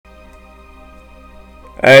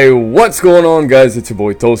Hey, what's going on, guys? It's your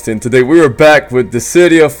boy Toasty, and today we are back with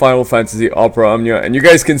Dissidia Final Fantasy Opera Omnia, and you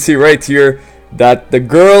guys can see right here that the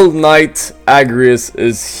girl knight Agrias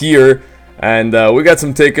is here, and we got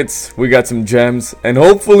some tickets, we got some gems, and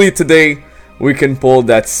hopefully today we can pull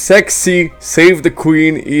that sexy Save the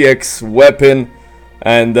Queen EX weapon.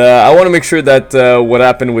 And I want to make sure that what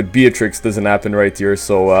happened with Beatrix doesn't happen right here,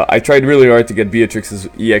 so I tried really hard to get Beatrix's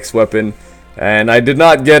EX weapon, and I did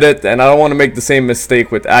not get it, and I don't want to make the same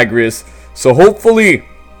mistake with Agrias. So hopefully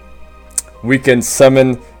we can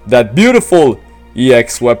summon that beautiful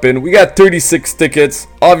EX weapon. We got 36 tickets.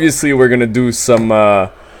 Obviously we're gonna do some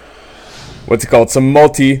what's it called, some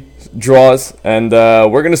multi draws, and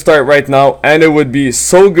we're gonna start right now. And it would be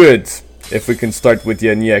so good if we can start with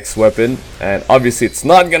an EX weapon, and obviously it's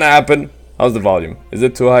not gonna happen. How's the volume? Is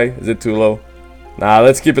it too high? Is it too low? Nah,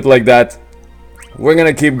 let's keep it like that. We're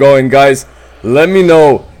gonna keep going, guys. Let me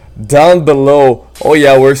know down below. Oh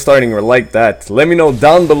yeah, we're starting like that. Let me know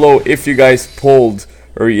down below if you guys pulled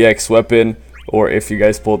her EX weapon, or if you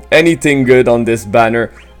guys pulled anything good on this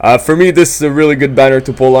banner. For me, this is a really good banner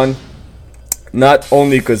to pull on. Not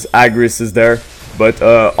only because Agrias is there, but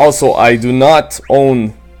also I do not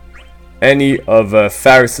own any of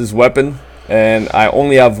Faris's weapon, and I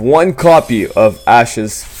only have one copy of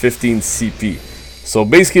Ash's 15 CP. So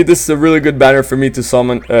basically this is a really good banner for me to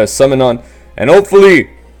summon on, and hopefully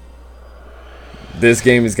this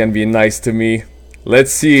game is gonna be nice to me.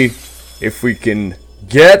 Let's see if we can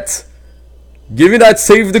give me that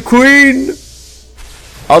Save the Queen.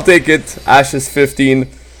 I'll take it. Ash's 15,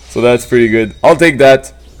 so that's pretty good. I'll take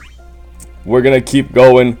that. We're gonna keep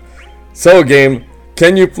going. So game,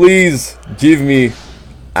 can you please give me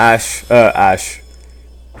Agrias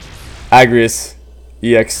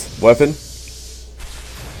EX weapon?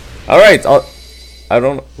 Alright, I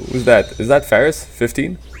don't know. Who's that? Is that Faris?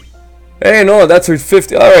 15? Hey, no, that's her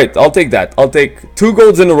 50. Alright, I'll take that. I'll take 2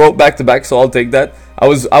 golds in a row back to back, so I'll take that. I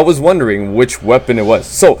was wondering which weapon it was.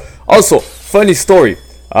 So, also, funny story.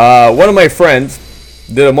 One of my friends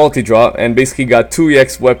did a multi-draw and basically got 2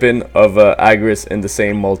 EX weapon of Agrias in the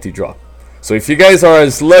same multi-draw. So if you guys are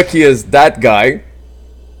as lucky as that guy,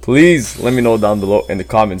 please let me know down below in the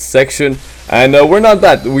comments section. And we're not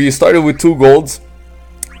bad. We started with 2 golds.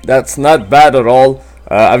 That's not bad at all.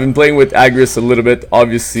 I've been playing with Agrias a little bit.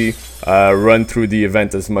 Obviously, run through the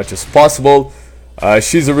event as much as possible.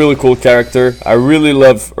 She's a really cool character. I really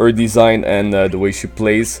love her design and the way she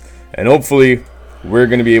plays. And hopefully, we're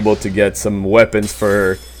going to be able to get some weapons for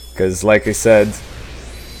her. Because like I said,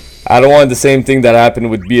 I don't want the same thing that happened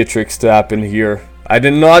with Beatrix to happen here. I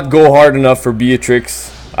did not go hard enough for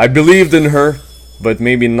Beatrix. I believed in her, but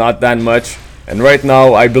maybe not that much. And right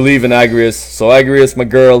now, I believe in Agrias. So Agrias, my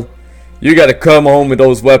girl, you gotta come home with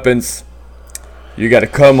those weapons. You gotta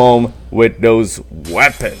come home with those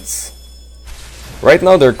weapons. Right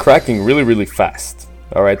now, they're cracking really, really fast.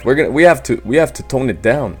 All right, we have to tone it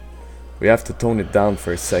down. We have to tone it down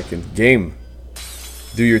for a second. Game,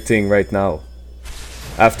 do your thing right now.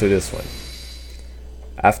 After this one.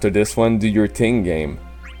 After this one, do your thing, game.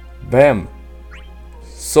 Bam.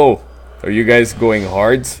 So, are you guys going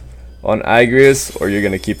hard on Agrias, or you're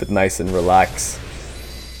gonna keep it nice and relaxed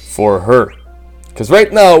for her? Because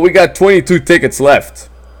right now we got 22 tickets left.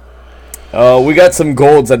 We got some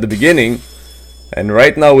golds at the beginning, and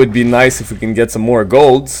right now it would be nice if we can get some more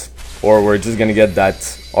golds, or we're just gonna get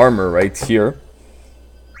that armor right here.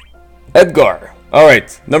 Edgar.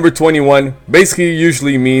 Alright, number 21 basically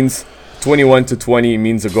usually means 21 to 20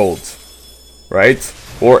 means a gold, right?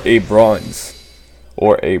 Or a bronze.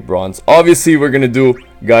 Or a bronze. Obviously, we're gonna do,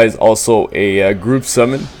 guys, also a group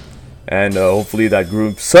summon, and hopefully that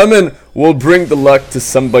group summon will bring the luck to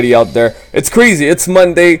somebody out there. It's crazy. It's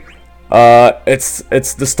Monday. It's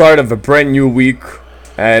the start of a brand new week,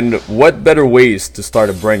 and what better ways to start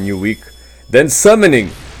a brand new week than summoning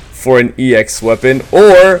for an EX weapon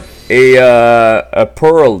or a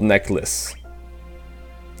pearl necklace.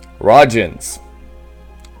 Rajans,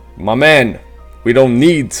 my man, we don't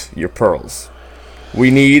need your pearls. We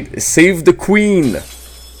need Save the Queen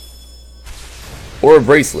or a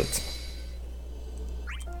bracelet.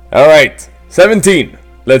 Alright, 17.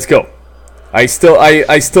 Let's go. I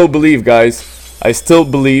still believe, guys. I still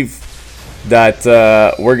believe that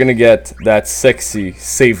we're gonna get that sexy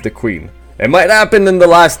Save the Queen. It might happen in the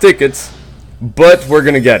last tickets, but we're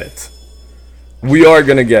gonna get it. We are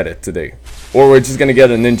gonna get it today. Or we're just gonna get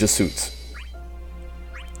a ninja suit.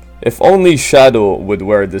 If only Shadow would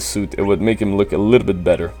wear this suit, it would make him look a little bit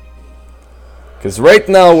better. Because right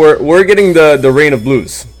now we're getting the Rain of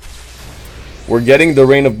Blues. We're getting the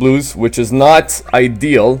Rain of Blues, which is not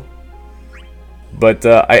ideal. But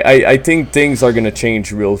I think things are gonna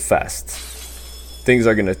change real fast. Things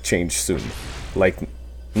are gonna change soon. Like,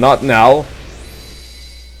 not now.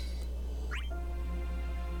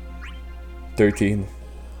 13.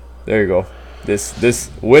 There you go.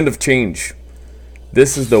 This wind of change.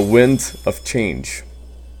 This is the wind of change.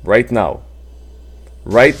 Right now.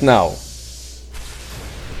 Right now.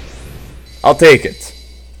 I'll take it.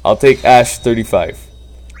 I'll take Ash 35.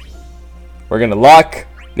 We're gonna lock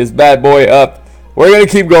this bad boy up. We're gonna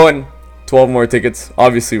keep going. 12 more tickets.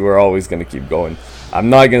 Obviously, we're always gonna keep going. I'm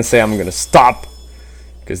not gonna say I'm gonna stop,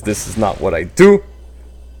 because this is not what I do.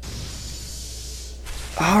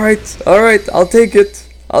 Alright, alright, I'll take it.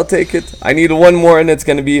 I'll take it. I need one more and it's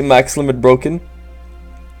gonna be max limit broken.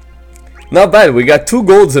 Not bad, we got 2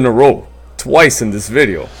 golds in a row. Twice in this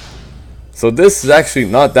video. So this is actually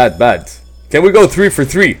not that bad. Can we go 3 for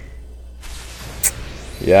 3?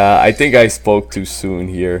 Yeah, I think I spoke too soon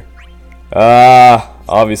here.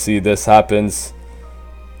 Obviously this happens.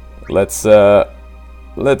 Let's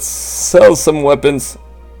sell some weapons,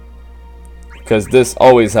 because this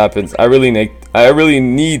always happens. I really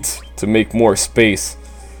need to make more space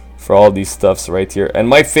for all these stuffs right here, and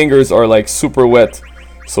my fingers are like super wet,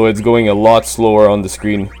 so it's going a lot slower on the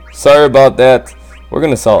screen. Sorry about that. We're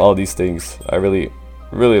gonna sell all these things. I really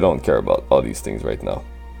don't care about all these things right now.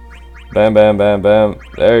 Bam, bam, bam, bam.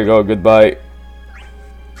 There you go. Goodbye.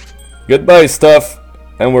 Goodbye stuff.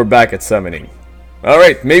 And we're back at summoning.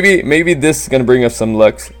 Alright, maybe this is gonna bring us some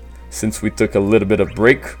luck, since we took a little bit of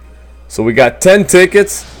break. So we got 10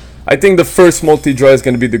 tickets. I think the first multi-draw is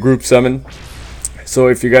gonna be the group summon. So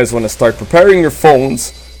if you guys want to start preparing your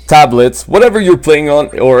phones, tablets, whatever you're playing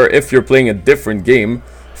on, or if you're playing a different game,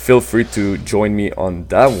 feel free to join me on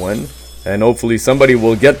that one. And hopefully somebody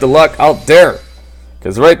will get the luck out there.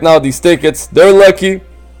 Because right now these tickets, they're lucky,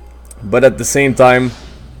 but at the same time,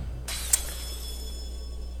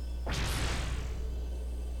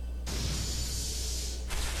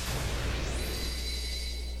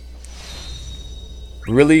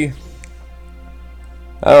 really?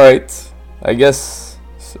 Alright, I guess,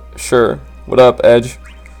 sure. What up, Edge?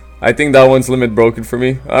 I think that one's limit broken for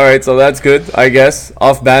me. Alright, so that's good, I guess.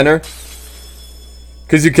 Off banner.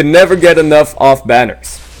 Because you can never get enough off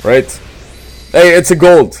banners, right? Hey, it's a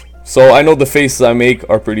gold. So I know the faces I make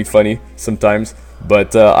are pretty funny sometimes,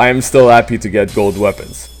 but I am still happy to get gold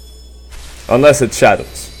weapons. Unless it's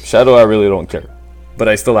Shadows. Shadow I really don't care. But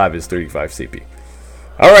I still have his 35 CP.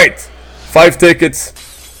 Alright, 5 tickets.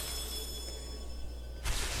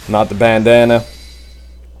 Not the bandana.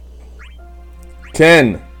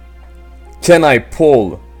 Can I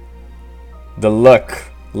pull the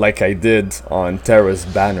luck like I did on Terra's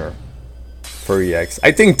banner for EX?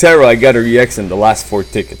 I think Terra, I got her EX in the last 4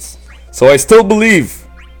 tickets. So I still believe.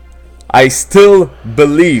 I still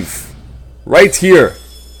believe. Right here.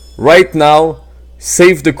 Right now.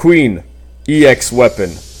 Save the Queen. EX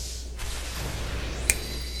weapon.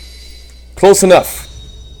 Close enough.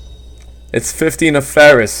 It's 15 of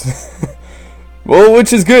Ferris. Well,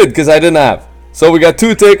 which is good, because I didn't have. So we got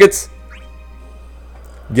 2 tickets.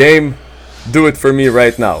 Game, do it for me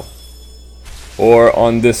right now. Or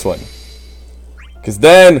on this one. Because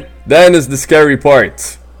then is the scary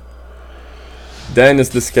part. Then is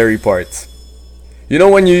the scary part. You know,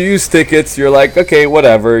 when you use tickets, you're like, okay,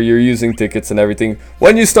 whatever, you're using tickets and everything.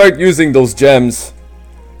 When you start using those gems,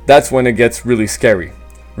 that's when it gets really scary.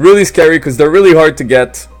 Really scary, because they're really hard to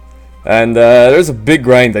get. And there's a big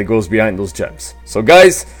grind that goes behind those gems. So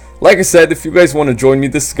guys, like I said, if you guys want to join me,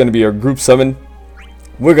 this is going to be our group summon.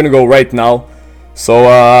 We're going to go right now. So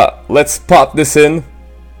let's pop this in.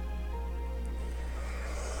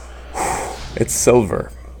 It's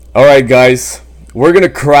silver. Alright guys, we're going to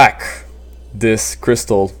crack this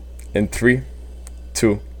crystal in 3,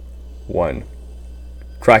 2, 1.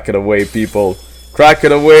 Crack it away, people. Crack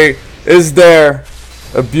it away. Is there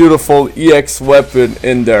a beautiful EX weapon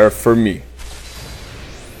in there for me?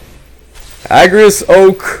 Agrias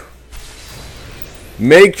Oak,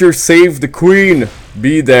 make your save the Queen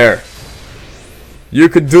be there. You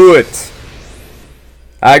could do it.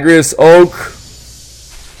 Agrias Oak,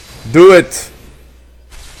 do it.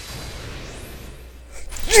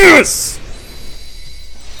 Yes!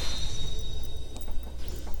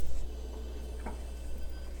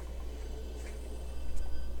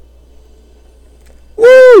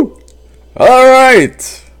 Woo!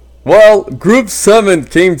 Alright! Well, group summon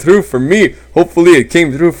came through for me. Hopefully it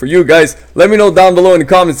came through for you guys. Let me know down below in the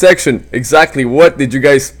comment section exactly what did you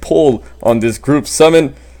guys pull on this group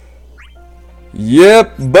summon.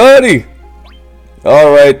 Yep, buddy!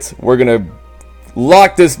 Alright, we're gonna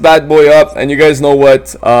lock this bad boy up. And you guys know what,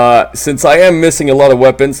 since I am missing a lot of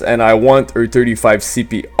weapons and I want her 35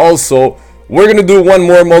 CP also, we're gonna do one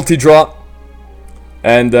more multi-draw.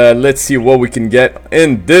 And let's see what we can get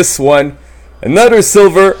in this one. Another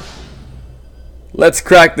silver. Let's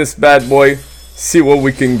crack this bad boy, see what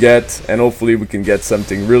we can get, and hopefully we can get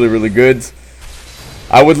something really, really good.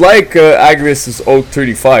 I would like Agrias' Oak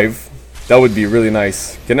 35. That would be really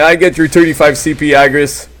nice. Can I get your 35 CP,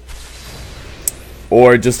 Agrias?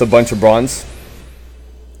 Or just a bunch of bronze?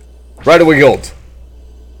 Right away, gold.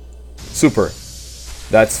 Super.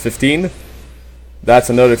 That's 15. That's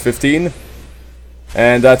another 15.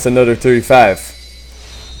 And that's another 35.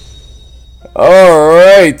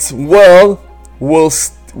 Alright, well,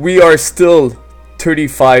 we are still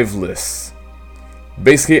 35-less.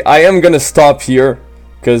 Basically, I am gonna stop here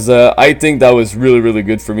because I think that was really, really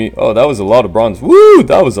good for me. Oh, that was a lot of bronze. Woo!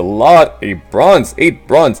 That was a lot of bronze. 8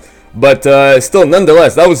 bronze. But still,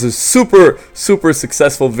 nonetheless, that was a super, super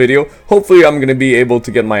successful video. Hopefully, I'm gonna be able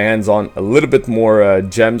to get my hands on a little bit more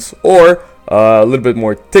gems or a little bit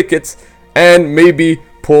more tickets, and maybe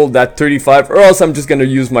pull that 35, or else I'm just gonna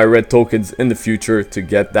use my red tokens in the future to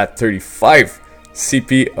get that 35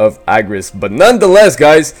 CP of Agrias. But nonetheless,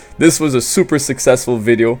 guys, this was a super successful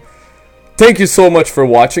video. Thank you so much for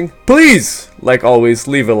watching. Please, like always,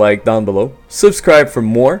 leave a like down below, subscribe for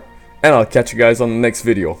more, and I'll catch you guys on the next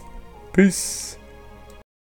video. Peace.